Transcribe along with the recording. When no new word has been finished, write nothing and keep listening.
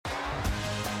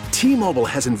T-Mobile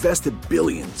has invested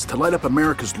billions to light up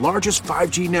America's largest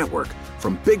 5G network,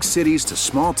 from big cities to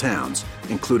small towns,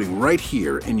 including right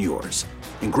here in yours.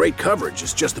 And great coverage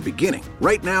is just the beginning.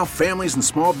 Right now, families and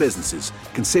small businesses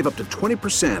can save up to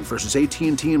 20% versus AT&T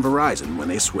and Verizon when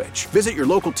they switch. Visit your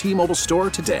local T-Mobile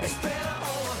store today.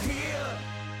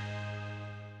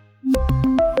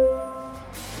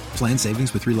 Plan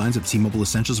savings with 3 lines of T-Mobile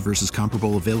Essentials versus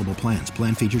comparable available plans.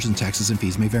 Plan features and taxes and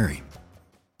fees may vary.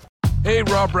 Hey,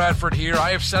 Rob Bradford here. I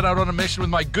have set out on a mission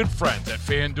with my good friends at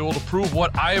FanDuel to prove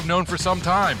what I have known for some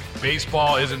time.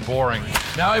 Baseball isn't boring.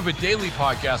 Now I have a daily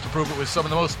podcast to prove it with some of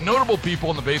the most notable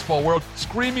people in the baseball world,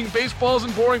 screaming baseball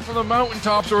isn't boring from the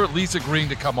mountaintops, or at least agreeing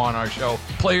to come on our show.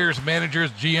 Players,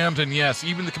 managers, GMs, and yes,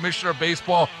 even the commissioner of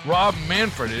baseball, Rob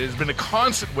Manfred. It has been a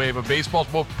constant wave of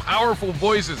baseball's most powerful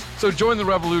voices. So join the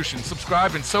revolution.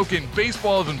 Subscribe and soak in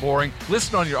Baseball Isn't Boring.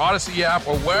 Listen on your Odyssey app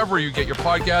or wherever you get your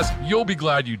podcast. You'll be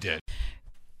glad you did.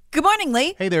 Good morning,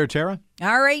 Lee. Hey there, Tara.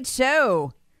 All right,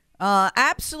 so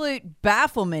absolute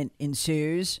bafflement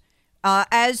ensues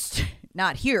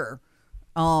not here,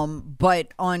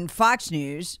 but on Fox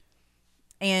News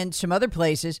and some other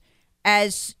places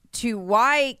as to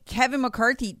why Kevin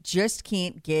McCarthy just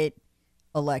can't get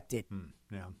elected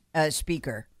as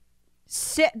Speaker.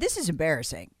 This is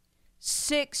embarrassing.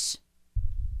 6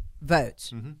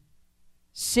 votes.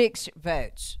 6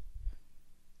 votes.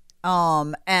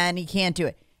 And he can't do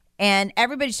it. And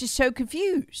everybody's just so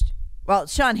confused. Well,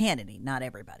 Sean Hannity, not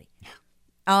everybody.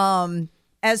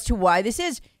 As to why this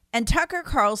is. And Tucker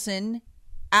Carlson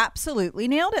absolutely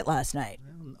nailed it last night.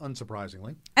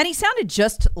 Unsurprisingly. And he sounded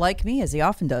just like me, as he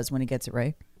often does when he gets it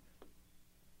right.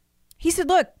 He said,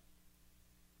 look,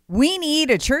 we need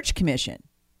a church commission.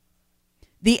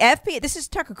 The FBI, this is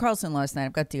Tucker Carlson last night.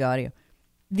 I've got the audio.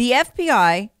 The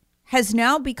FBI has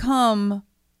now become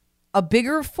a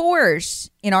bigger force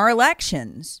in our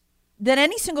elections than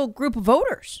any single group of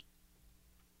voters.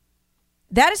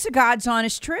 That is the God's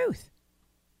honest truth.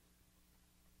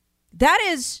 That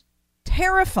is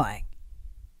terrifying.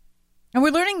 And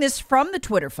we're learning this from the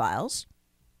Twitter files,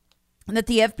 and that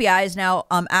the FBI is now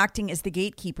acting as the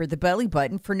gatekeeper, the belly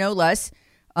button for no less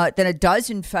than a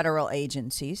dozen federal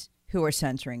agencies who are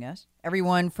censoring us.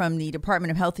 Everyone from the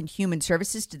Department of Health and Human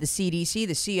Services to the CDC,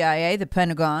 the CIA, the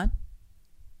Pentagon.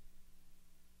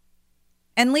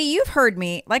 And Lee, you've heard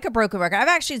me like a broken record. I've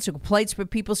actually had some complaints with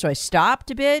people, so I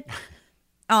stopped a bit.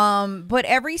 But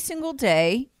every single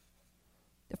day,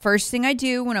 the first thing I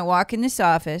do when I walk in this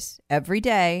office, every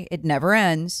day, it never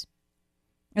ends,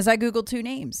 is I Google 2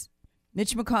 names,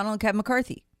 Mitch McConnell and Kevin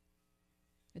McCarthy.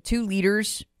 The 2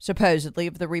 leaders, supposedly,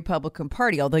 of the Republican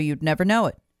Party, although you'd never know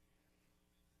it.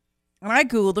 And I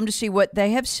Google them to see what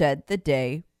they have said the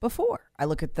day before. I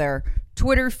look at their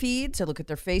Twitter feeds. I look at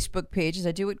their Facebook pages.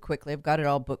 I do it quickly. I've got it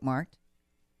all bookmarked.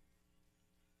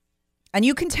 And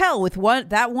you can tell with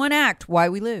that one act why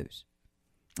we lose.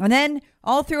 And then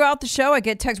all throughout the show, I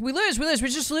get texts, we lose, we're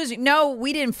just losing. No,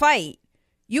 we didn't fight.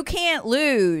 You can't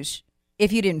lose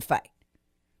if you didn't fight.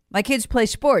 My kids play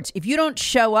sports. If you don't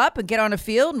show up and get on a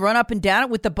field and run up and down it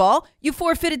with the ball, you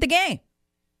forfeited the game.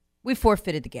 We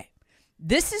forfeited the game.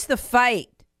 This is the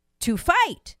fight to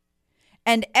fight.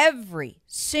 And every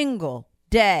single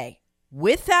day,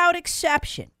 without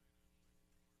exception,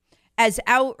 as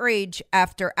outrage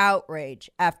after outrage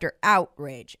after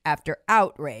outrage after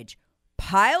outrage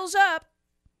piles up,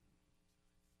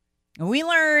 we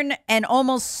learn an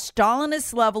almost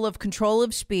Stalinist level of control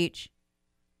of speech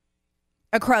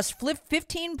across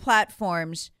 15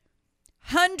 platforms,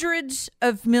 hundreds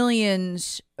of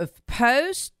millions of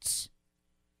posts,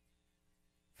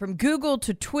 from Google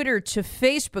to Twitter to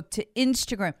Facebook to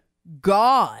Instagram,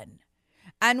 gone.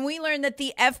 And we learn that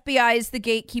the FBI is the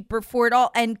gatekeeper for it all.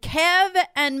 And Kev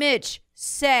and Mitch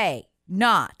say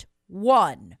not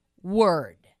one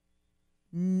word.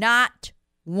 Not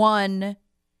one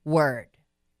word.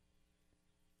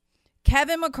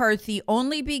 Kevin McCarthy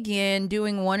only began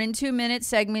doing 1 and 2 minute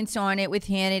segments on it with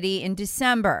Hannity in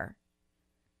December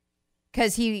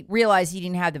because he realized he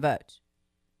didn't have the votes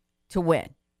to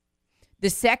win. The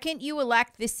second you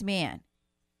elect this man,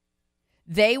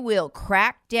 they will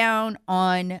crack down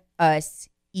on us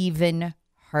even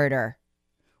harder.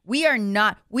 We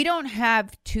don't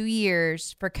have 2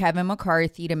 years for Kevin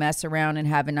McCarthy to mess around and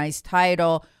have a nice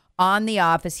title on the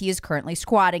office he is currently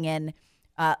squatting in,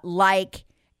 like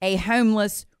a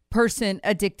homeless person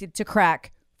addicted to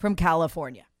crack from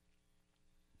California.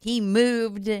 He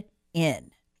moved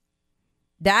in.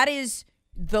 That is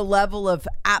the level of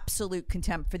absolute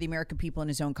contempt for the American people in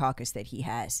his own caucus that he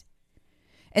has.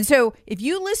 And so if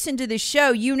you listen to this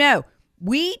show, you know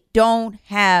we don't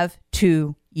have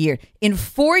 2 years. In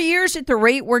 4 years at the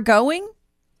rate we're going,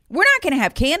 we're not going to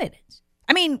have candidates.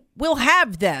 I mean, we'll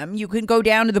have them. You can go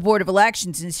down to the Board of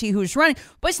Elections and see who's running,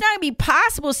 but it's not going to be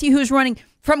possible to see who's running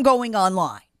from going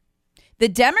online. The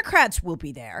Democrats will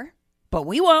be there, but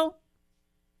we won't.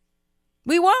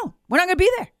 We won't. We're not going to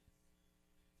be there.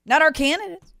 Not our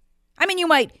candidates. I mean, you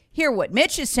might hear what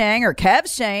Mitch is saying or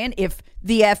Kev's saying if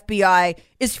the FBI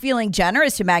is feeling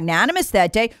generous and magnanimous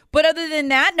that day. But other than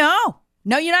that, no.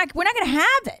 No, you're not. We're not going to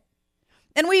have it.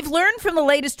 And we've learned from the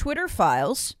latest Twitter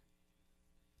files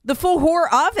the full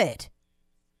horror of it.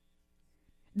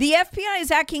 The FBI is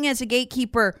acting as a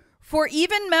gatekeeper for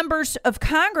even members of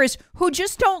Congress who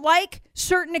just don't like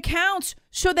certain accounts,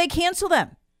 so they cancel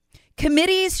them.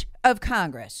 Committees of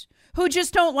Congress who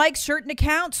just don't like certain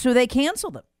accounts, so they cancel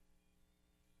them.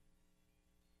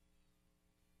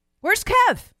 Where's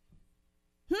Kev?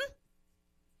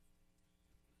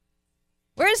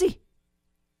 Where is he?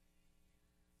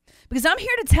 Because I'm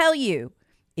here to tell you,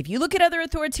 if you look at other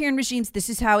authoritarian regimes, this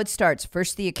is how it starts.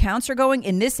 First, the accounts are going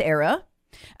in this era.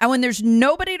 And when there's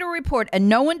nobody to report and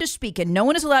no one to speak and no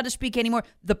one is allowed to speak anymore,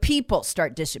 the people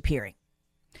start disappearing.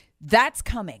 That's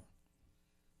coming.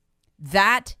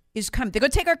 That is coming. They're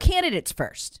going to take our candidates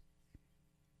first.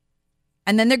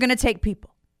 And then they're going to take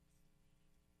people.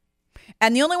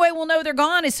 And the only way we'll know they're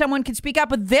gone is someone can speak up,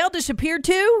 but they'll disappear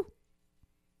too.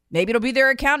 Maybe it'll be their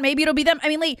account. Maybe it'll be them. I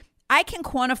mean, Lee, I can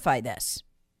quantify this.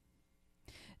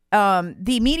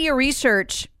 The Media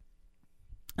Research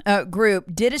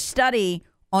Group did a study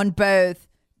on both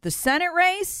the Senate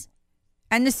race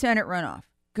and the Senate runoff.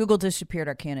 Google disappeared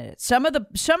our candidates. Some of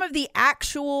the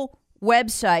actual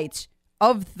websites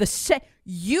of the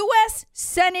U.S.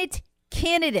 Senate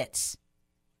candidates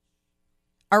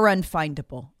are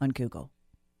unfindable on Google.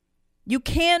 You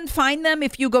can find them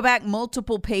if you go back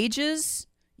multiple pages.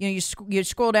 You know, you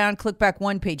scroll down, click back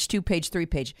 1 page, 2 page, 3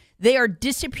 page. They are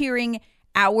disappearing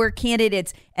our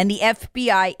candidates, and the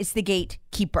FBI is the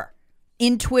gatekeeper.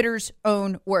 In Twitter's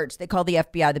own words, they call the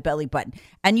FBI the belly button.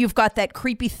 And you've got that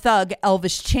creepy thug,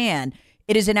 Elvis Chan.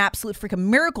 It is an absolute freaking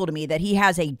miracle to me that he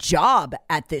has a job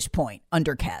at this point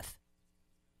under Kev.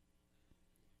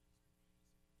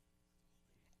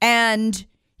 And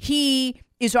he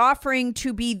is offering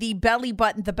to be the belly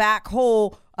button, the back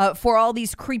hole for all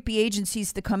these creepy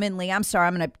agencies to come in. Lee, I'm sorry,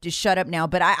 I'm going to just shut up now.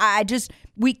 But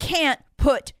we can't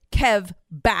put Kev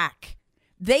back.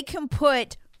 They can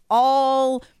put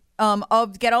all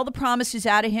get all the promises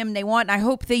out of him they want, and I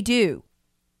hope they do.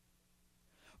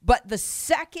 But the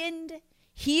second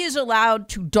he is allowed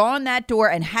to don that door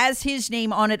and has his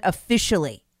name on it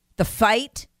officially, the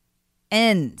fight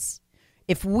ends.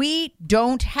 If we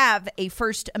don't have a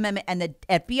First Amendment and the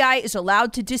FBI is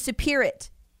allowed to disappear it,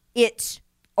 it's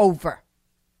over.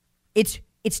 It's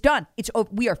done. It's over.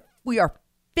 We are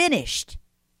finished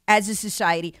as a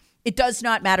society. It does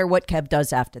not matter what Kev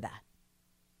does after that.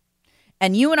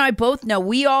 And you and I both know,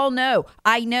 we all know,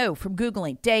 I know from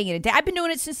Googling day in and day. I've been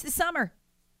doing it since the summer.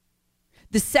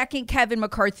 The second Kevin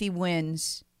McCarthy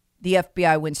wins, the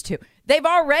FBI wins too. They've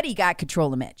already got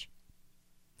control of Mitch.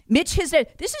 This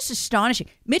is astonishing.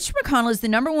 Mitch McConnell is the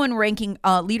number one ranking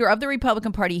leader of the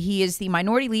Republican Party. He is the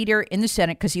minority leader in the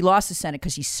Senate because he lost the Senate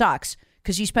because he sucks,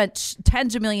 because he spent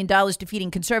tens of $millions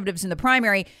defeating conservatives in the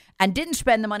primary and didn't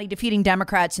spend the money defeating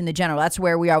Democrats in the general. That's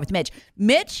where we are with Mitch.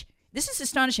 Mitch, this is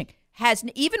astonishing, has,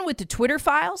 even with the Twitter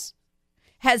files,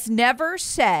 has never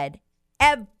said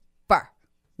ever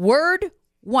word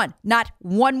one, not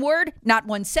one word, not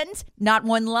one sentence, not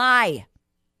one lie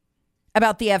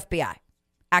about the FBI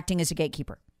acting as a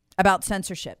gatekeeper, about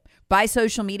censorship by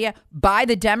social media, by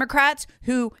the Democrats,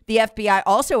 who the FBI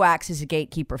also acts as a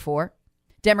gatekeeper for.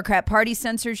 Democrat Party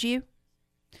censors you.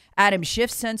 Adam Schiff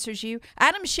censors you.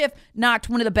 Adam Schiff knocked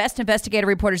one of the best investigative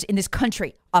reporters in this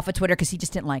country off of Twitter because he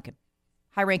just didn't like him.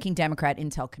 High-ranking Democrat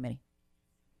Intel Committee.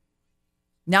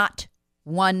 Not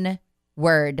one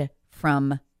word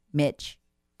from Mitch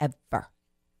ever.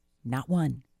 Not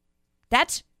one.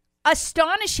 That's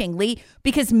astonishingly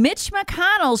because Mitch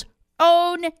McConnell's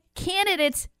own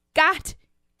candidates got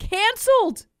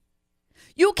canceled.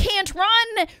 You can't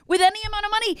run with any amount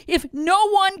of money if no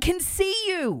one can see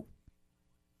you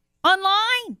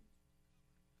online.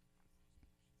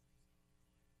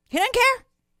 He doesn't care.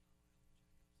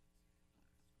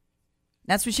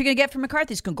 That's what you're going to get from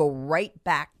McCarthy. It's going to go right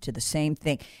back to the same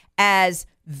thing as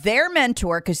their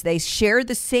mentor, because they share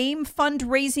the same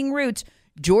fundraising roots.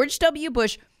 George W.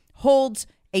 Bush holds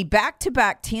a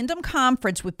back-to-back tandem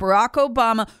conference with Barack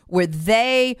Obama where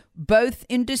they both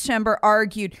in December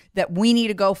argued that we need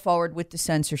to go forward with the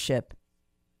censorship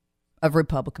of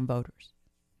Republican voters.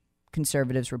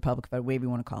 Conservatives, Republican voters, whatever you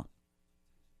want to call it.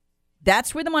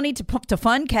 That's where the money to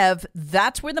fund Kev,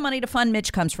 that's where the money to fund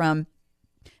Mitch comes from.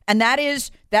 And that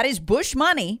is Bush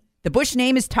money. The Bush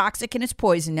name is toxic and it's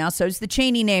poison now, so is the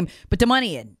Cheney name, but the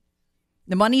money isn't.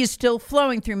 The money is still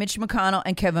flowing through Mitch McConnell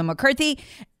and Kevin McCarthy.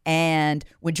 And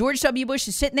when George W. Bush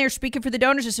is sitting there speaking for the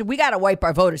donors, I said, we got to wipe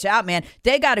our voters out, man.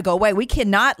 They got to go away. We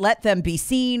cannot let them be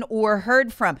seen or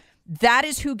heard from. That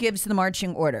is who gives the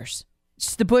marching orders.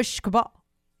 It's the Bush cabal.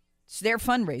 It's their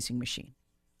fundraising machine.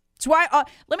 It's why,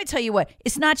 let me tell you what,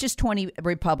 it's not just 20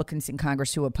 Republicans in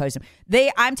Congress who oppose him.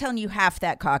 I'm telling you, half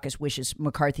that caucus wishes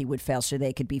McCarthy would fail so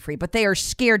they could be free, but they are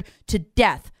scared to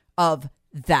death of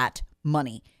that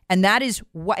money. And that is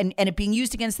what, and it being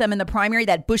used against them in the primary,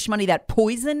 that Bush money, that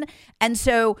poison. And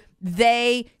so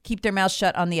they keep their mouths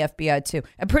shut on the FBI too.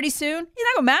 And pretty soon, it's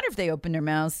not going to matter if they open their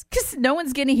mouths because no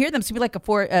one's going to hear them. It's going to be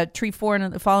like a tree falling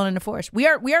in the forest. We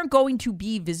aren't going to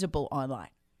be visible online.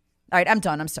 All right, I'm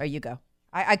done. I'm sorry. You go.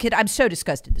 I'm so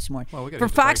disgusted this morning. Well, for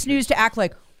Fox News to act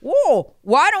like, whoa,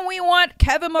 why don't we want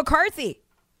Kevin McCarthy?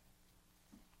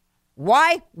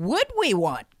 Why would we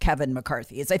want Kevin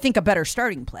McCarthy? Is, I think, a better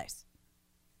starting place.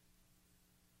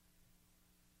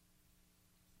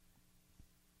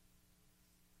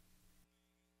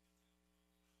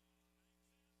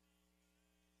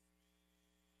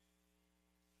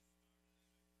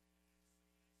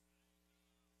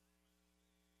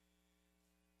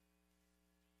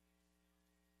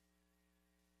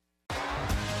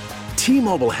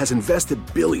 T-Mobile has invested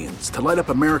billions to light up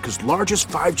America's largest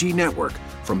 5G network,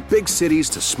 from big cities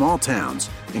to small towns,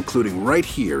 including right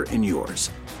here in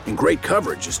yours. And great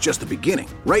coverage is just the beginning.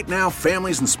 Right now,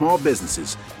 families and small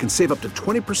businesses can save up to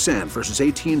 20% versus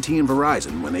AT&T and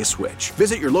Verizon when they switch.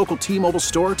 Visit your local T-Mobile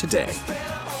store today.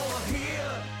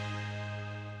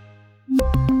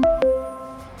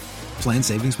 Plan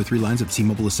savings with 3 lines of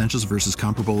T-Mobile Essentials versus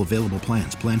comparable available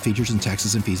plans. Plan features and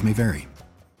taxes and fees may vary.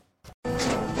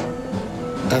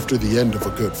 After the end of a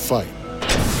good fight,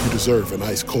 you deserve an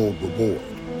ice-cold reward.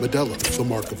 Modelo is the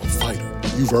mark of a fighter.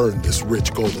 You've earned this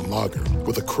rich golden lager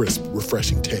with a crisp,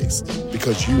 refreshing taste.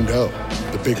 Because you know,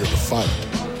 the bigger the fight,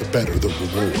 the better the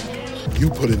reward. You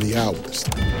put in the hours,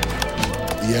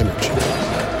 the energy,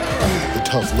 the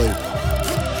tough labor.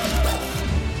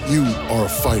 You are a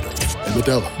fighter, and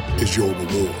Modelo is your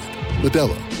reward.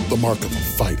 Modelo, the mark of a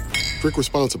fighter. Drink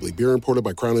responsibly. Beer imported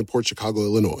by Crown Imports, Chicago,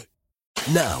 Illinois.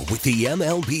 Now, with the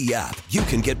MLB app, you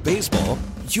can get baseball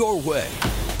your way.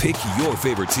 Pick your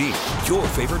favorite team, your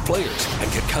favorite players,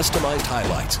 and get customized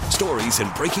highlights, stories,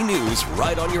 and breaking news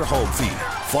right on your home feed.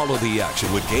 Follow the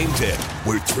action with Game Day,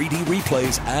 where 3D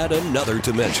replays add another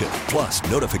dimension. Plus,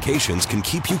 notifications can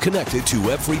keep you connected to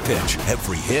every pitch,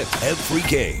 every hit, every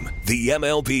game. The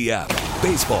MLB app.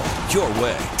 Baseball your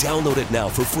way. Download it now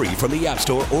for free from the App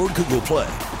Store or Google Play.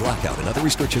 Blackout and other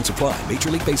restrictions apply. Major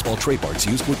League Baseball trademarks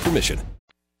used with permission.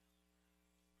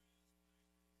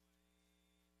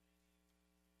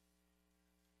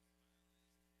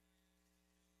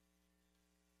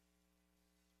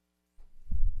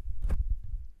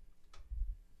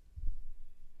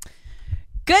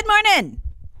 Good morning.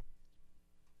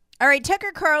 All right,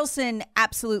 Tucker Carlson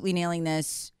absolutely nailing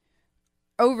this.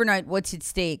 Overnight, what's at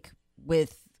stake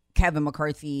with Kevin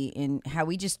McCarthy and how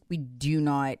we do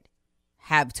not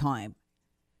have time.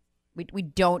 We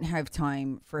don't have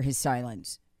time for his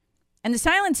silence. And the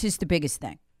silence is the biggest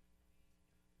thing.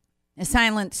 The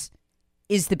silence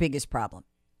is the biggest problem.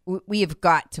 We have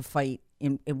got to fight,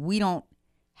 and we don't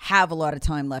have a lot of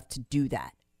time left to do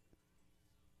that.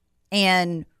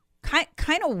 And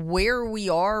kind of where we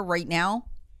are right now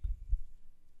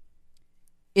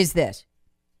is this.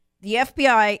 The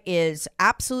FBI is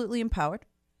absolutely empowered,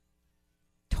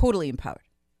 totally empowered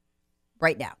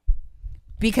right now,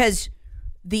 because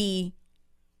the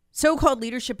so-called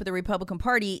leadership of the Republican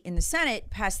Party in the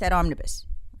Senate passed that omnibus.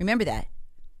 Remember that.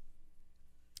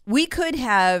 We could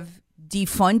have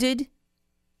defunded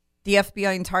the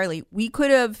FBI entirely. We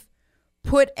could have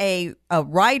put a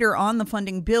rider on the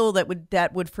funding bill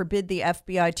that would forbid the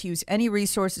FBI to use any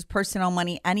resources, personnel,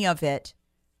 money, any of it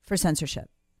for censorship.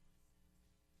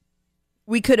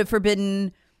 We could have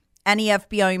forbidden any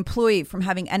FBI employee from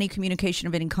having any communication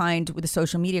of any kind with a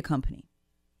social media company.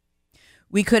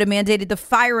 We could have mandated the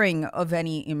firing of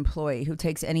any employee who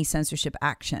takes any censorship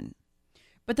action.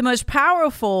 But the most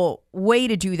powerful way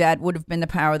to do that would have been the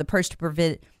power of the purse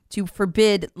to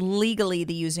forbid legally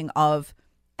the using of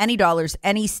any dollars,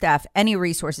 any staff, any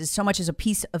resources, so much as a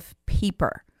piece of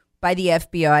paper by the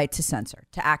FBI to censor,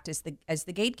 to act as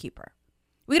the gatekeeper.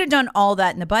 We could have done all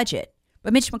that in the budget,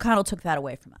 but Mitch McConnell took that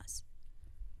away from us.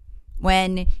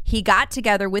 When he got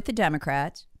together with the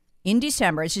Democrats in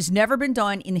December, this has never been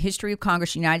done in the history of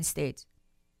Congress, United States,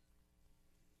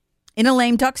 in a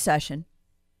lame duck session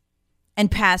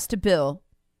and passed a bill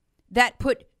that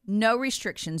put no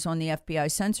restrictions on the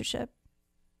FBI censorship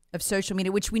of social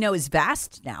media, which we know is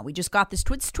vast now. We just got this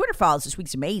Twitter files this week.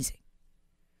 It's amazing.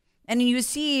 And you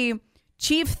see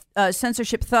chief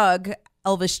censorship thug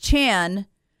Elvis Chan,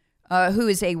 who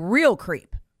is a real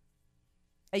creep,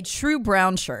 a true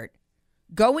brown shirt,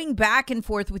 going back and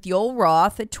forth with Yoel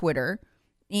Roth at Twitter.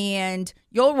 And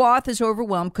Yoel Roth is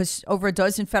overwhelmed because over a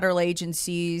dozen federal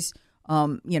agencies,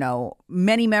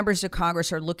 many members of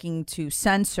Congress are looking to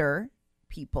censor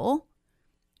people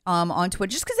on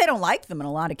Twitter just because they don't like them in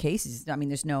a lot of cases. I mean,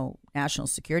 there's no national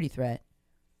security threat.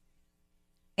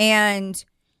 And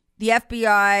the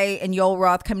FBI and Yoel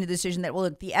Roth come to the decision that, well,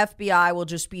 look, the FBI will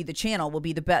just be the channel, will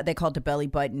be they call it the belly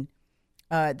button,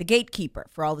 the gatekeeper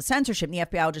for all the censorship. And the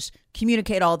FBI will just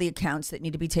communicate all the accounts that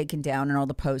need to be taken down and all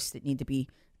the posts that need to be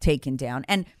taken down.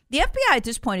 And the FBI at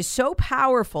this point is so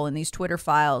powerful in these Twitter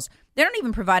files, they're not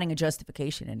even providing a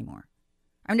justification anymore.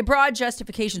 I mean, the broad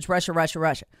justification is Russia, Russia,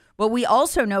 Russia. But we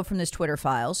also know from this Twitter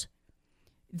files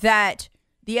that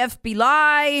the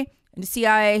FBI and the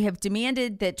CIA have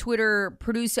demanded that Twitter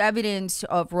produce evidence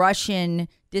of Russian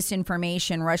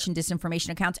disinformation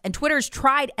accounts. And Twitter's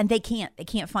tried, and they can't. They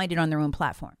can't find it on their own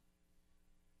platform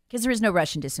because there is no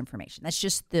Russian disinformation. That's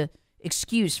just the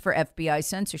excuse for FBI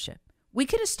censorship. We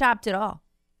could have stopped it all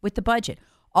with the budget.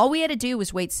 All we had to do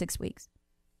was wait 6 weeks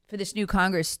for this new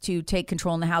Congress to take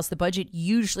control in the House. The budget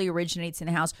usually originates in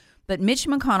the House. But Mitch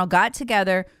McConnell got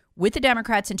together with the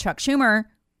Democrats and Chuck Schumer,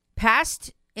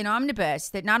 passed an omnibus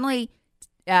that not only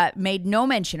made no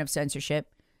mention of censorship,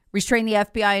 restrained the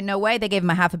FBI in no way, they gave him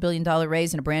a $500 million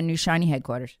raise and a brand new shiny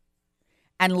headquarters.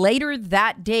 And later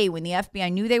that day, when the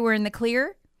FBI knew they were in the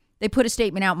clear, they put a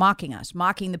statement out mocking us,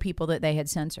 mocking the people that they had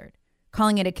censored,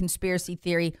 calling it a conspiracy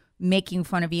theory, making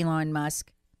fun of Elon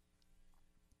Musk,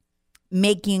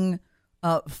 making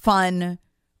fun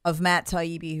of Matt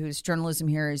Taibbi, whose journalism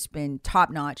here has been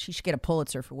top-notch. He should get a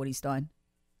Pulitzer for what he's done.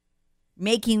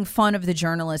 Making fun of the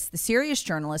journalists, the serious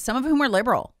journalists, some of whom are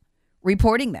liberal,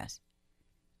 reporting this.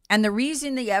 And the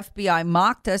reason the FBI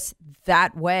mocked us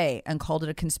that way and called it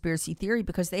a conspiracy theory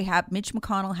because Mitch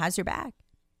McConnell has their back.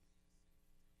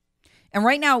 And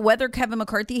right now, whether Kevin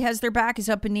McCarthy has their back is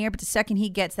up in the air, but the second he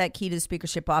gets that key to the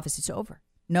speakership office, it's over.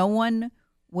 No one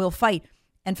will fight.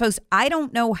 And folks, I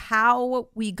don't know how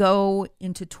we go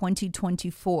into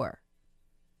 2024,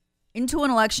 into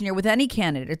an election year with any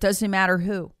candidate, it doesn't matter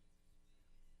who,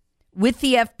 with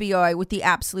the FBI, with the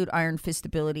absolute iron fist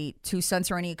ability to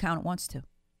censor any account it wants to,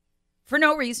 for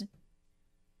no reason.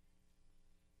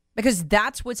 Because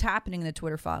that's what's happening in the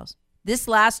Twitter files. This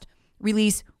last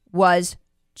release was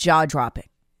jaw-dropping.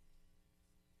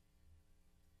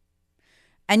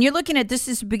 And you're looking at this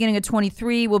is the beginning of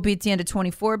 23. We'll be at the end of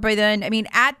 24 by then. I mean,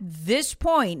 at this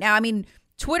point, now, I mean,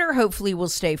 Twitter hopefully will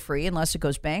stay free unless it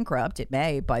goes bankrupt. It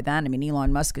may by then. I mean,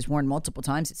 Elon Musk has warned multiple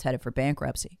times it's headed for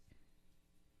bankruptcy.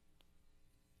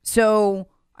 So,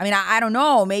 I mean, I don't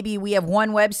know. Maybe we have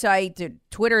one website,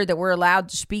 Twitter, that we're allowed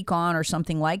to speak on or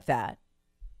something like that.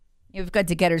 You've got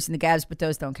the getters and the gabs, but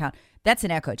those don't count. That's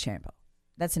an echo chamber.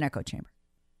 That's an echo chamber.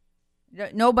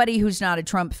 Nobody who's not a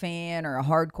Trump fan or a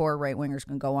hardcore right-winger is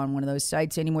going to go on one of those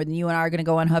sites any more than you and I are going to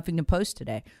go on Huffington Post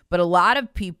today. But a lot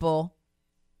of people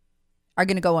are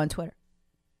going to go on Twitter.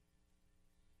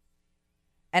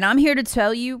 And I'm here to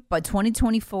tell you, by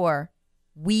 2024,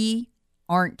 we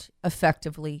aren't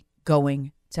effectively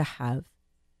going to have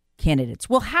candidates.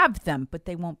 We'll have them, but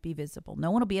they won't be visible.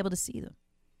 No one will be able to see them.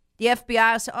 The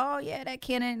FBI will say, oh, yeah, that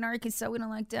candidate in Arkansas, we don't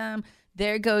like them.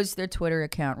 There goes their Twitter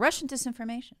account. Russian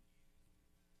disinformation.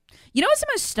 You know what's the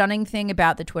most stunning thing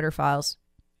about the Twitter files,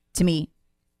 to me,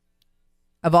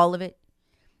 of all of it?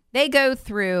 They go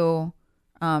through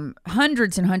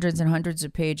hundreds and hundreds and hundreds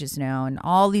of pages now, and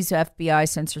all these FBI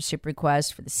censorship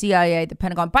requests for the CIA, the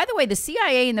Pentagon. By the way, the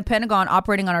CIA and the Pentagon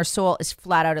operating on our soil is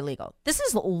flat out illegal. This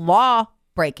is law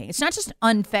breaking. It's not just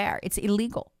unfair. It's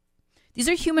illegal. These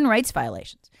are human rights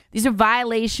violations. These are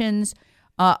violations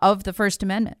of the First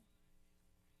Amendment.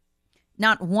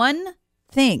 Not one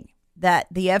thing that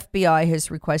the FBI has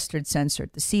requested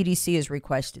censored, the CDC has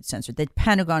requested censored, the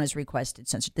Pentagon has requested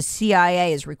censored, the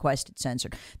CIA has requested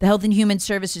censored, the Health and Human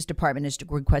Services Department has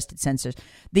requested censored,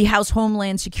 the House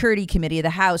Homeland Security Committee of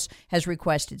the House has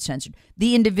requested censored,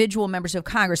 the individual members of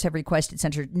Congress have requested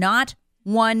censored. Not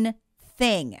one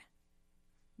thing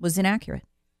was inaccurate.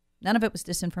 None of it was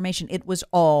disinformation. It was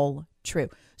all true.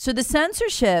 So the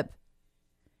censorship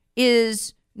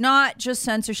is not just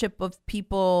censorship of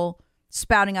people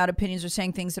spouting out opinions or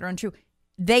saying things that are untrue.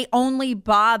 They only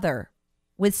bother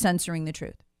with censoring the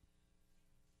truth.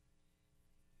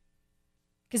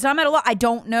 Because I'm at a loss. I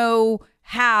don't know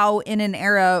how, in an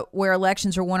era where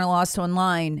elections are won or lost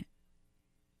online,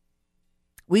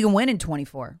 we can win in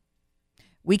 24.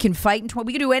 We can fight in 20.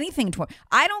 We can do anything in 20.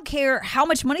 I don't care how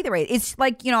much money they raise. It's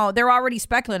like, they're already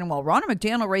speculating, well, Ronald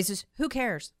McDaniel raises. Who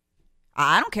cares?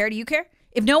 I don't care. Do you care?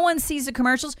 If no one sees the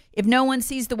commercials, if no one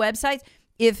sees the websites,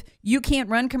 if you can't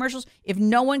run commercials, if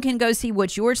no one can go see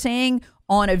what you're saying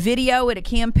on a video at a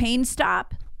campaign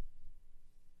stop,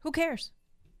 who cares?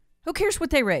 Who cares what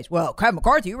they raise? Well, Kevin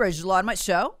McCarthy raises a lot of money.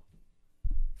 So?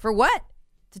 For what?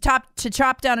 To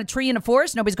chop down a tree in a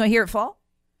forest? Nobody's going to hear it fall?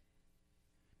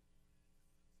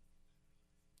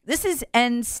 This is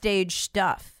end stage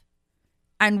stuff.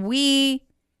 And we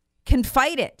can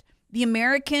fight it. The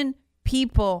American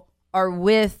people are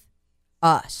with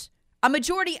us. A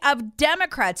majority of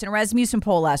Democrats in a Rasmussen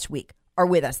poll last week are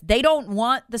with us. They don't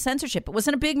want the censorship. It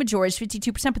wasn't a big majority, it's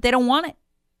 52%, but they don't want it.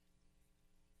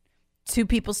 Two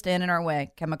people stand in our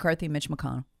way, Kevin McCarthy and Mitch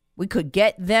McConnell. We could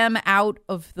get them out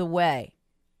of the way.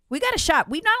 We got a shot.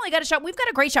 We've not only got a shot, we've got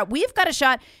a great shot. We've got a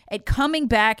shot at coming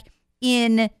back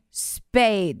in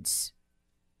spades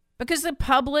because the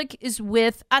public is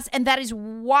with us. And that is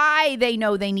why they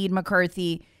know they need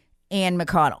McCarthy and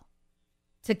McConnell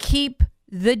to keep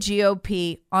the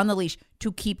GOP on the leash,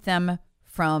 to keep them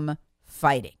from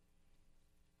fighting.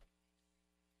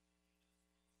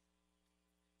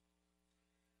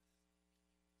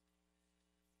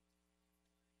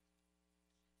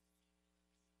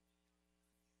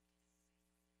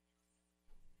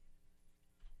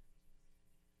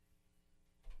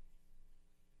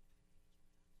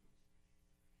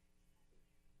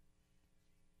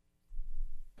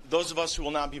 Those of us who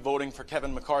will not be voting for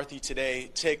Kevin McCarthy today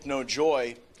take no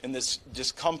joy in this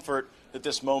discomfort that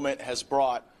this moment has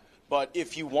brought. But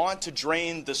if you want to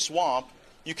drain the swamp,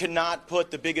 you cannot put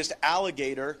the biggest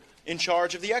alligator in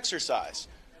charge of the exercise.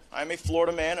 I'm a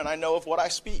Florida man and I know of what I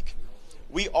speak.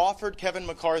 We offered Kevin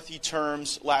McCarthy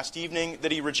terms last evening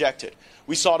that he rejected.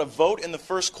 We sought a vote in the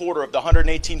first quarter of the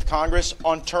 118th Congress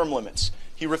on term limits.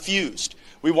 He refused.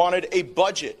 We wanted a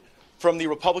budget from the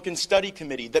Republican Study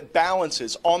Committee that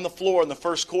balances on the floor in the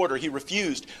first quarter. He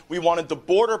refused. We wanted the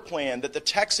border plan that the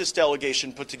Texas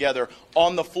delegation put together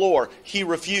on the floor. He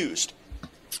refused.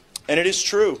 And it is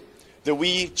true that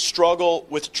we struggle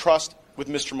with trust with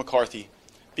Mr. McCarthy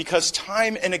because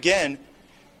time and again,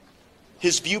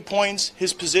 his viewpoints,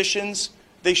 his positions,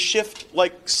 they shift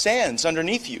like sands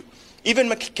underneath you. Even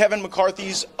Kevin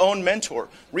McCarthy's own mentor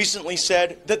recently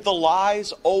said that the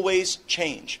lies always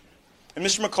change. And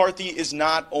Mr. McCarthy is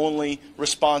not only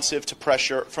responsive to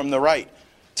pressure from the right.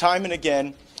 Time and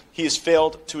again, he has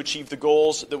failed to achieve the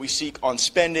goals that we seek on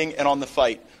spending and on the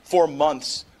fight. For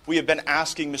months, we have been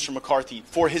asking Mr. McCarthy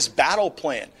for his battle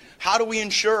plan. How do we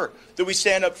ensure that we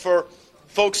stand up for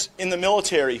folks in the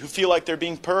military who feel like they're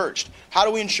being purged? How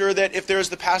do we ensure that if there's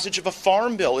the passage of a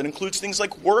farm bill, it includes things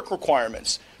like work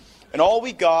requirements? And all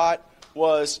we got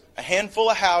was a handful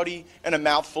of howdy and a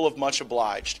mouthful of much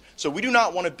obliged. So we do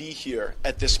not want to be here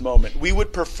at this moment. We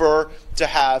would prefer to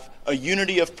have a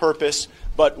unity of purpose,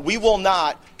 but we will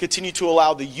not continue to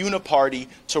allow the uniparty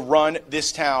to run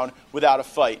this town without a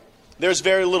fight. There's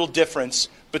very little difference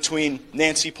between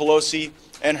Nancy Pelosi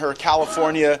and her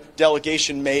California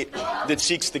delegation mate that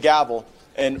seeks the gavel.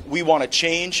 And we want to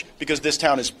change because this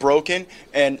town is broken.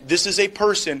 And this is a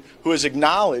person who has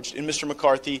acknowledged in Mr.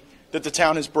 McCarthy that the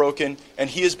town is broken, and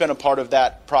he has been a part of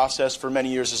that process for many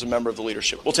years as a member of the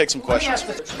leadership. We'll take some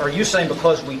questions. Are you saying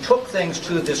because we took things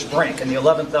to this brink in the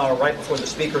 11th hour right before the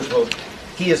speaker's vote,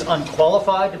 he is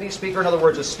unqualified to be speaker? In other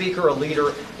words, a speaker, a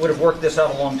leader, would have worked this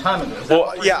out a long time ago.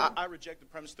 Well, yeah, I reject the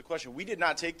premise of the question. We did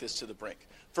not take this to the brink.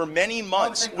 For many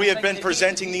months, we have been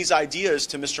presenting these ideas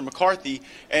to Mr. McCarthy,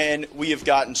 and we have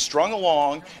gotten strung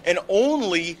along, and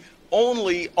only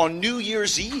on New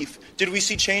Year's Eve did we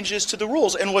see changes to the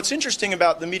rules. And what's interesting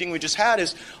about the meeting we just had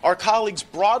is our colleagues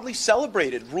broadly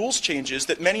celebrated rules changes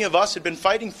that many of us had been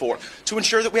fighting for to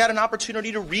ensure that we had an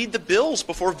opportunity to read the bills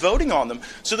before voting on them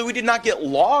so that we did not get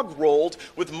log rolled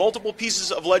with multiple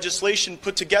pieces of legislation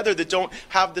put together that don't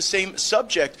have the same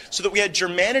subject, so that we had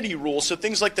germanity rules so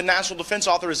things like the National Defense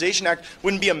Authorization Act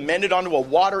wouldn't be amended onto a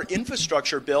water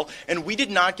infrastructure bill. And we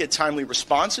did not get timely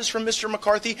responses from Mr.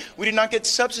 McCarthy. We did not get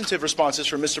substantive responses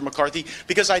from Mr. McCarthy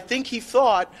because I think he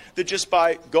thought that just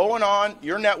by going on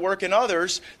your network and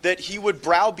others that he would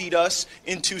browbeat us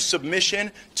into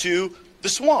submission to the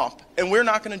swamp. And we're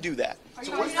not going to do that.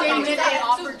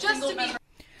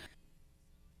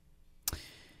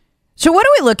 So what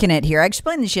are we looking at here? I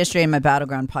explained this yesterday in my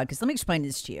Battleground podcast. Let me explain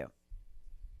this to you.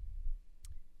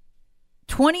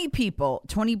 20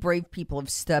 brave people have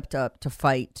stepped up to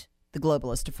fight the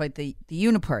globalists, to fight the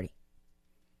uniparty.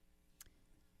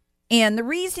 And the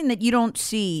reason that you don't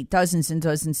see dozens and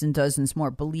dozens and dozens more,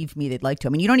 believe me, they'd like to.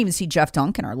 I mean, you don't even see Jeff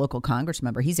Duncan, our local Congress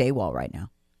member. He's AWOL right now.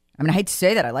 I mean, I hate to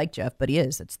say that. I like Jeff, but he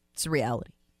is. It's the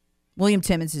reality. William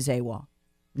Timmons is AWOL.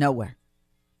 Nowhere.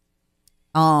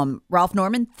 Ralph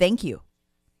Norman, thank you.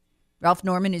 Ralph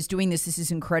Norman is doing this. This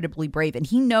is incredibly brave, and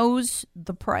he knows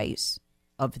the price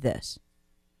of this.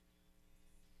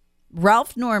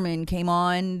 Ralph Norman came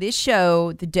on this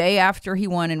show the day after he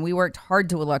won, and we worked hard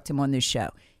to elect him on this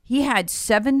show. He had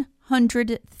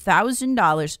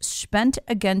 $700,000 spent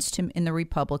against him in the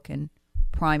Republican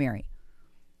primary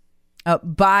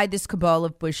by this cabal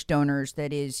of Bush donors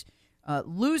that is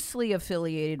loosely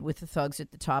affiliated with the thugs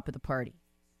at the top of the party,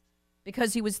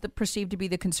 because he was perceived to be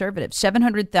the conservative.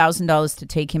 $700,000 to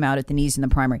take him out at the knees in the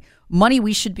primary. Money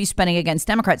we should be spending against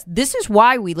Democrats. This is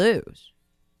why we lose.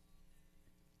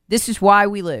 This is why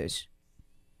we lose.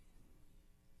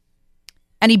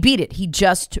 And he beat it. He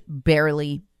just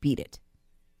barely beat it.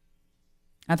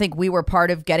 I think we were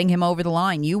part of getting him over the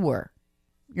line. You were.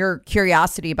 Your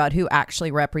curiosity about who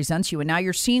actually represents you. And now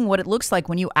you're seeing what it looks like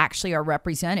when you actually are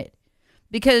represented.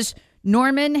 Because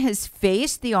Norman has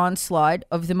faced the onslaught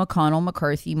of the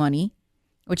McConnell-McCarthy money,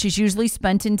 which is usually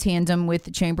spent in tandem with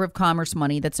the Chamber of Commerce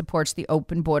money that supports the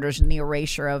open borders and the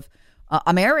erasure of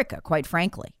America, quite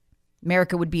frankly.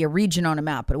 America would be a region on a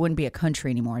map, but it wouldn't be a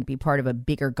country anymore. It'd be part of a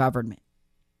bigger government.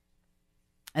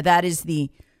 And that is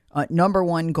the number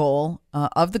one goal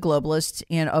of the globalists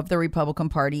and of the Republican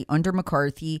Party under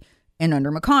McCarthy and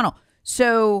under McConnell.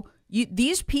 So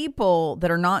these people that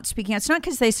are not speaking out, it's not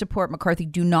because they support McCarthy.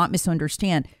 Do not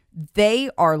misunderstand. They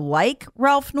are like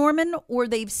Ralph Norman, or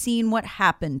they've seen what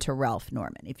happened to Ralph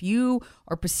Norman. If you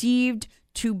are perceived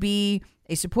to be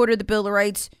a supporter of the Bill of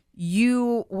Rights,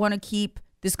 you want to keep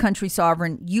this country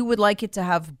sovereign. You would like it to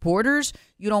have borders.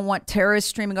 You don't want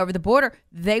terrorists streaming over the border.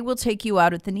 They will take you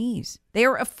out at the knees. They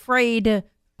are afraid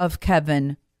of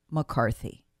Kevin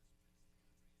McCarthy.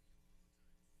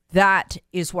 That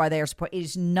is why they are supporting. It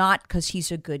is not because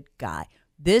he's a good guy.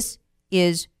 This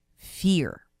is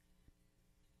fear.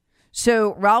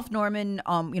 So Ralph Norman,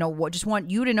 just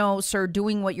want you to know, sir,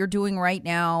 doing what you're doing right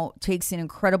now takes an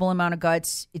incredible amount of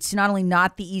guts. It's not only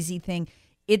not the easy thing,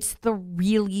 it's the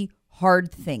really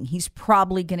hard thing. He's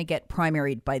probably going to get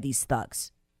primaried by these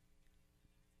thugs.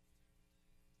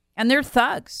 And they're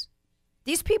thugs.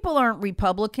 These people aren't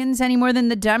Republicans any more than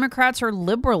the Democrats are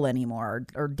liberal anymore,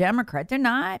 or Democrat. They're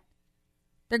not.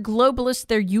 They're globalists.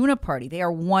 They're uniparty. They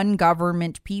are one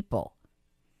government people.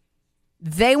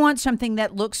 They want something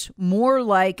that looks more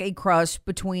like a cross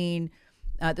between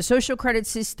the social credit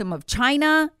system of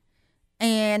China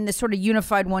and the sort of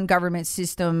unified one government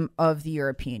system of the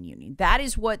European Union. That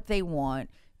is what they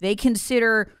want. They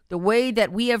consider the way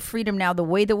that we have freedom now, the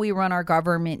way that we run our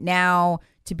government now,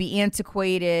 to be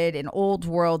antiquated and old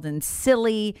world and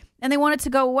silly, and they want it to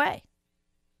go away.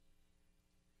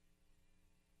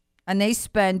 And they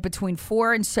spend between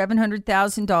 $400,000 and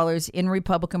 $700,000 in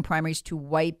Republican primaries to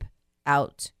wipe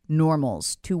out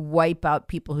normals, to wipe out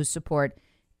people who support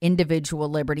individual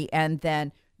liberty, and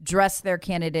then dress their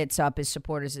candidates up as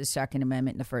supporters of the Second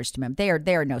Amendment and the First Amendment.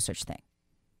 They are no such thing.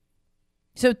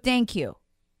 So thank you,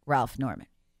 Ralph Norman.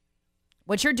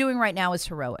 What you're doing right now is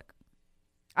heroic.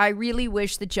 I really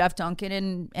wish that Jeff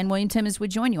Duncan and William Timmons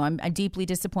would join you. I'm deeply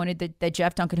disappointed that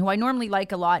Jeff Duncan, who I normally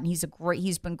like a lot, and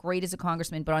he's been great as a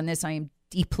congressman, but on this I am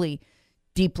deeply,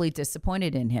 deeply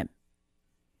disappointed in him.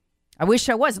 I wish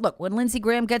I was. Look, when Lindsey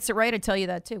Graham gets it right, I tell you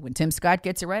that too. When Tim Scott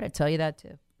gets it right, I tell you that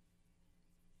too.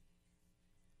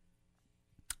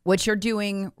 What you're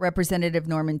doing, Representative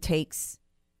Norman, takes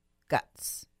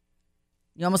guts.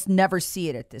 You almost never see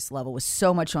it at this level with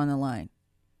so much on the line.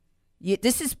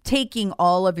 This is taking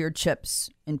all of your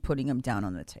chips and putting them down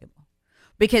on the table.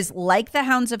 Because like the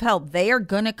hounds of hell, they are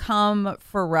going to come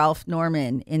for Ralph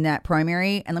Norman in that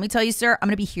primary. And let me tell you, sir, I'm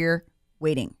going to be here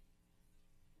waiting.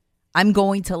 I'm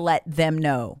going to let them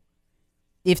know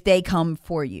if they come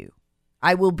for you.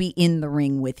 I will be in the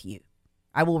ring with you.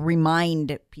 I will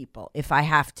remind people, if I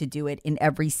have to do it in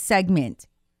every segment,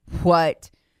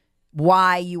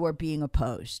 why you are being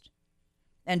opposed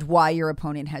and why your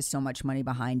opponent has so much money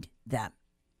behind them.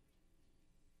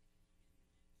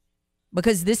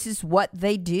 Because this is what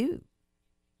they do.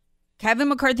 Kevin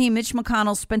McCarthy and Mitch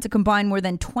McConnell spent a combined more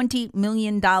than $20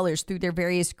 million through their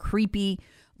various creepy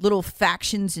little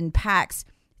factions and PACs,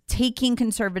 taking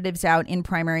conservatives out in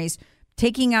primaries,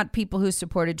 taking out people who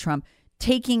supported Trump,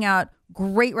 taking out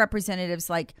great representatives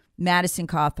like Madison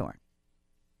Cawthorn.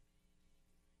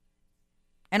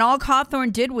 And all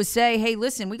Cawthorn did was say, hey,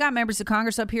 listen, we got members of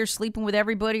Congress up here sleeping with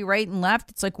everybody right and left.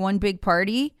 It's like one big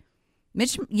party.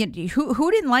 Mitch,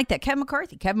 who didn't like that? Kevin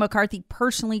McCarthy. Kevin McCarthy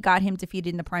personally got him defeated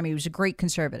in the primary. He was a great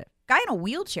conservative. Guy in a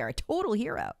wheelchair, a total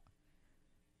hero.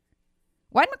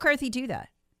 Why did McCarthy do that?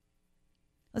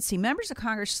 Let's see, members of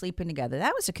Congress sleeping together.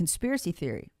 That was a conspiracy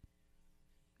theory.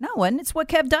 No, it wasn't. It's what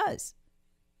Kev does.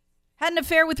 Had an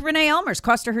affair with Renee Elmers,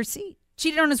 cost her seat.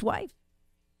 Cheated on his wife.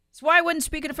 That's why I wouldn't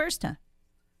speak it the first time.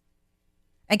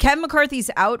 And Kevin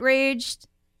McCarthy's outraged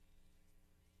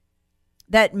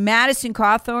that Madison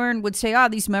Cawthorn would say,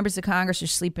 these members of Congress are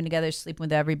sleeping together, sleeping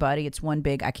with everybody. It's one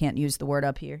big, I can't use the word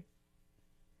up here.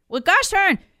 Well, gosh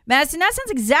darn, Madison, that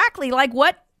sounds exactly like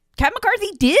what Kevin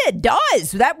McCarthy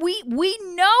does. That we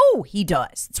know he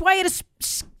does. That's why he had to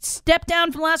step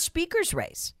down from last speaker's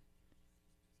race.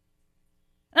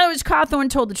 In other words, Cawthorn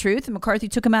told the truth, and McCarthy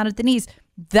took him out at the knees.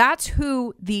 That's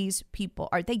who these people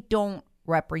are. They don't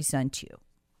represent you.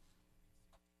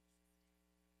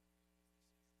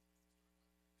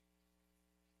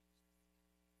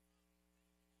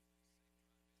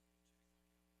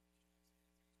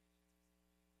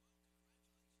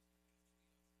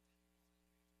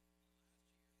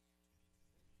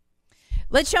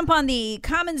 Let's jump on the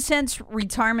Common Sense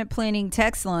Retirement Planning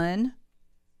text line.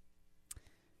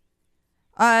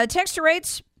 Texter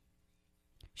rates,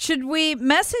 should we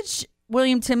message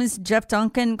William Timmons and Jeff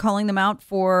Duncan calling them out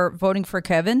for voting for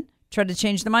Kevin? Try to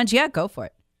change their minds? Yeah, go for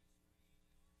it.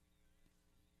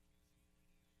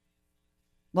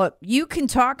 Look, you can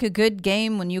talk a good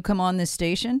game when you come on this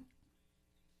station,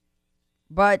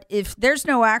 but if there's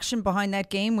no action behind that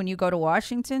game when you go to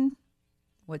Washington,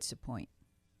 what's the point?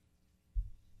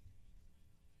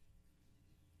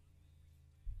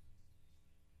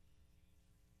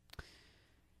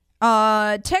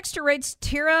 Texter rates,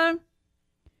 Tira,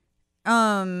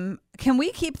 can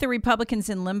we keep the Republicans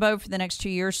in limbo for the next 2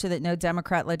 years so that no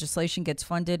Democrat legislation gets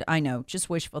funded? I know, just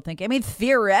wishful thinking. I mean,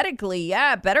 theoretically,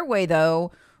 yeah, better way,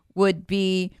 though, would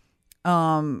be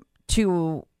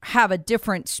to have a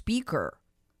different speaker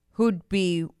who'd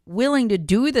be willing to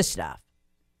do the stuff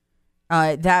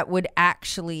that would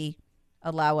actually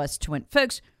allow us to win.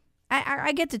 Folks,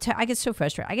 I get so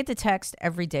frustrated. I get the text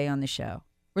every day on the show.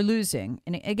 We're losing.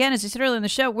 And again, as I said earlier in the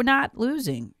show, we're not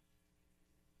losing.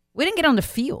 We didn't get on the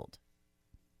field.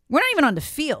 We're not even on the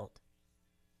field.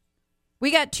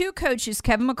 We got two coaches,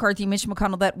 Kevin McCarthy and Mitch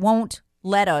McConnell, that won't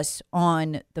let us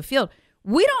on the field.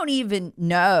 We don't even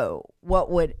know what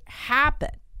would happen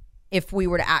if we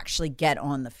were to actually get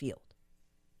on the field.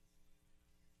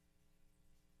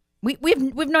 We've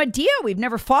no idea. We've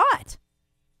never fought.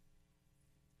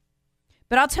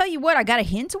 But I'll tell you what, I got a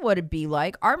hint of what it'd be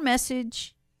like. Our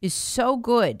message is so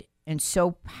good and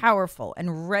so powerful and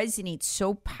resonates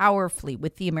so powerfully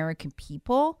with the American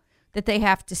people that they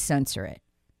have to censor it.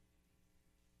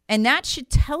 And that should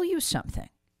tell you something.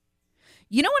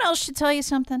 You know what else should tell you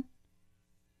something?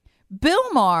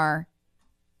 Bill Maher,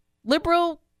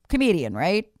 liberal comedian,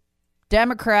 right?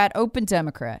 Democrat, open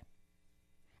Democrat,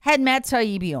 had Matt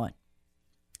Taibbi on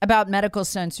about medical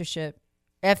censorship,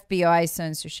 FBI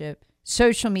censorship,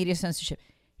 social media censorship.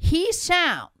 He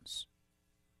sounds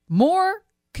more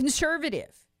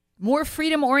conservative, more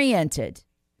freedom-oriented.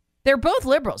 They're both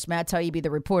liberals, Matt Taibbi,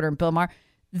 the reporter, and Bill Maher,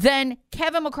 than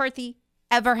Kevin McCarthy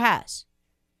ever has.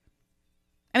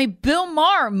 I mean, Bill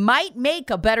Maher might make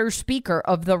a better speaker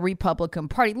of the Republican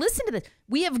Party. Listen to this.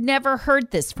 We have never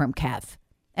heard this from Kev,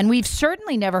 and we've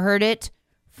certainly never heard it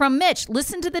from Mitch.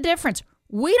 Listen to the difference.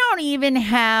 We don't even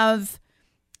have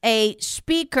a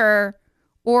speaker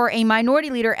or a minority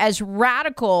leader as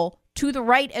radical to the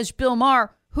right as Bill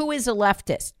Maher, who is a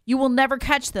leftist. You will never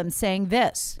catch them saying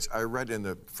this. I read in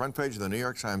the front page of the New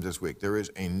York Times this week, there is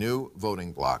a new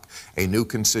voting bloc, a new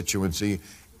constituency,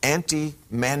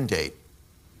 anti-mandate.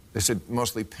 They said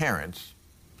mostly parents,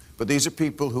 but these are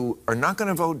people who are not going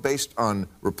to vote based on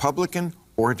Republican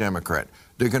or Democrat.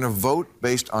 They're going to vote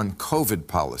based on COVID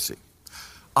policy.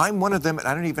 I'm one of them, and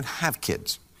I don't even have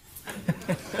kids.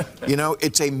 You know,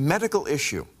 it's a medical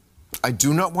issue. I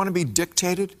do not want to be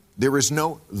dictated. There is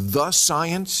no the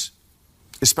science,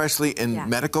 especially in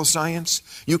medical science.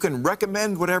 You can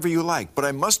recommend whatever you like, but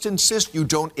I must insist you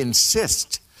don't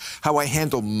insist how I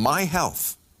handle my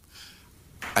health.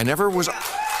 I never was...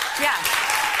 Yeah.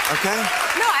 Okay?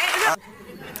 No,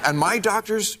 and my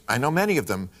doctors, I know many of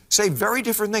them, say very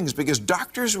different things because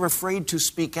doctors are afraid to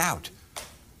speak out.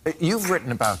 You've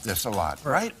written about this a lot,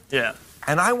 right? Yeah.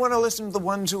 And I want to listen to the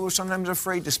ones who are sometimes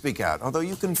afraid to speak out, although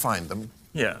you can find them.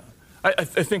 Yeah. I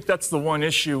think that's the one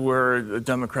issue where the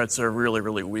Democrats are really,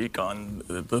 really weak on.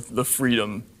 The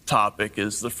freedom topic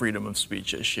is the freedom of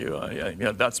speech issue.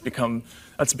 That's become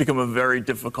a very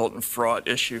difficult and fraught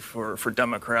issue for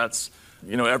Democrats.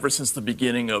 ever since the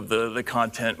beginning of the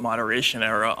content moderation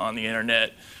era on the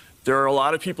internet, there are a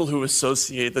lot of people who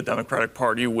associate the Democratic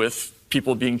Party with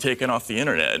people being taken off the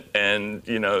internet and,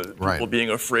 people being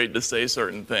afraid to say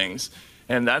certain things.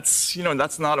 And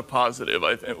that's not a positive,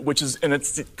 and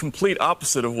it's the complete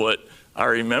opposite of what I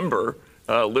remember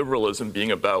liberalism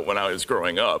being about when I was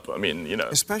growing up. I mean,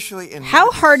 especially in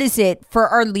how hard is it for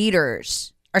our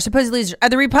leaders, our supposed leaders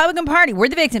of the Republican Party, we're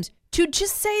the victims, to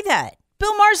just say that?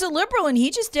 Bill Maher's a liberal, and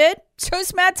he just did. So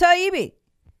is Matt Taibbi.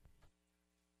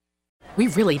 We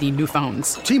really need new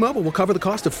phones. T-Mobile will cover the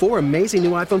cost of 4 amazing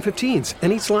new iPhone 15s,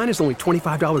 and each line is only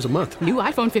 $25 a month. New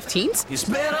iPhone 15s? It's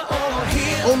better over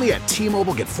here. Only at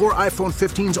T-Mobile, get 4 iPhone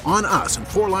 15s on us and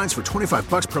 4 lines for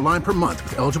 $25 per line per month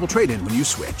with eligible trade-in when you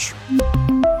switch.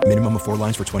 Minimum of 4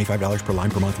 lines for $25 per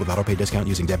line per month with autopay discount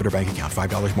using debit or bank account.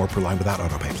 $5 more per line without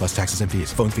autopay, plus taxes and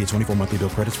fees. Phone fee at 24 monthly bill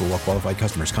credits for well-qualified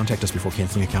customers. Contact us before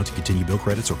canceling account to continue bill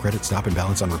credits or credit stop and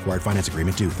balance on required finance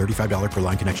agreement due. $35 per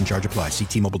line connection charge applies. See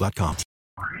T-Mobile.com.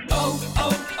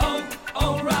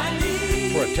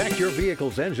 O'Reilly. Protect your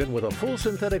vehicle's engine with a full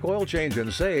synthetic oil change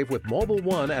and save with Mobil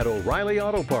 1 at O'Reilly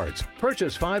Auto Parts.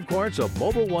 Purchase 5 quarts of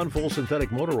Mobil 1 full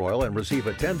synthetic motor oil and receive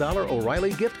a $10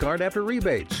 O'Reilly gift card after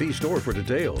rebate. See store for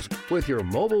details. With your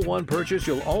Mobil 1 purchase,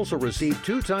 you'll also receive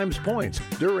 2 times points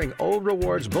during O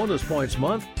Rewards Bonus Points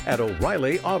Month at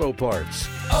O'Reilly Auto Parts.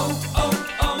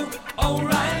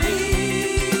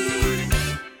 O'Reilly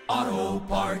Auto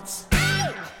Parts.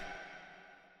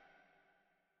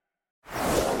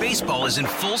 Baseball is in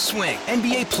full swing.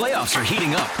 NBA playoffs are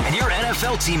heating up, and your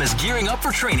NFL team is gearing up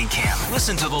for training camp.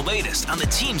 Listen to the latest on the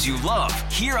teams you love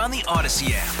here on the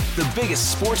Odyssey app. The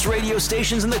biggest sports radio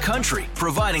stations in the country,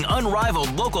 providing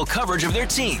unrivaled local coverage of their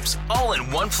teams, all in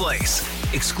one place.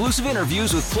 Exclusive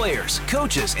interviews with players,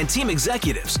 coaches, and team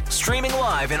executives, streaming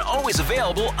live and always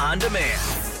available on demand.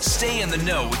 Stay in the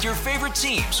know with your favorite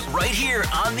teams right here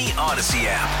on the Odyssey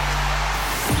app.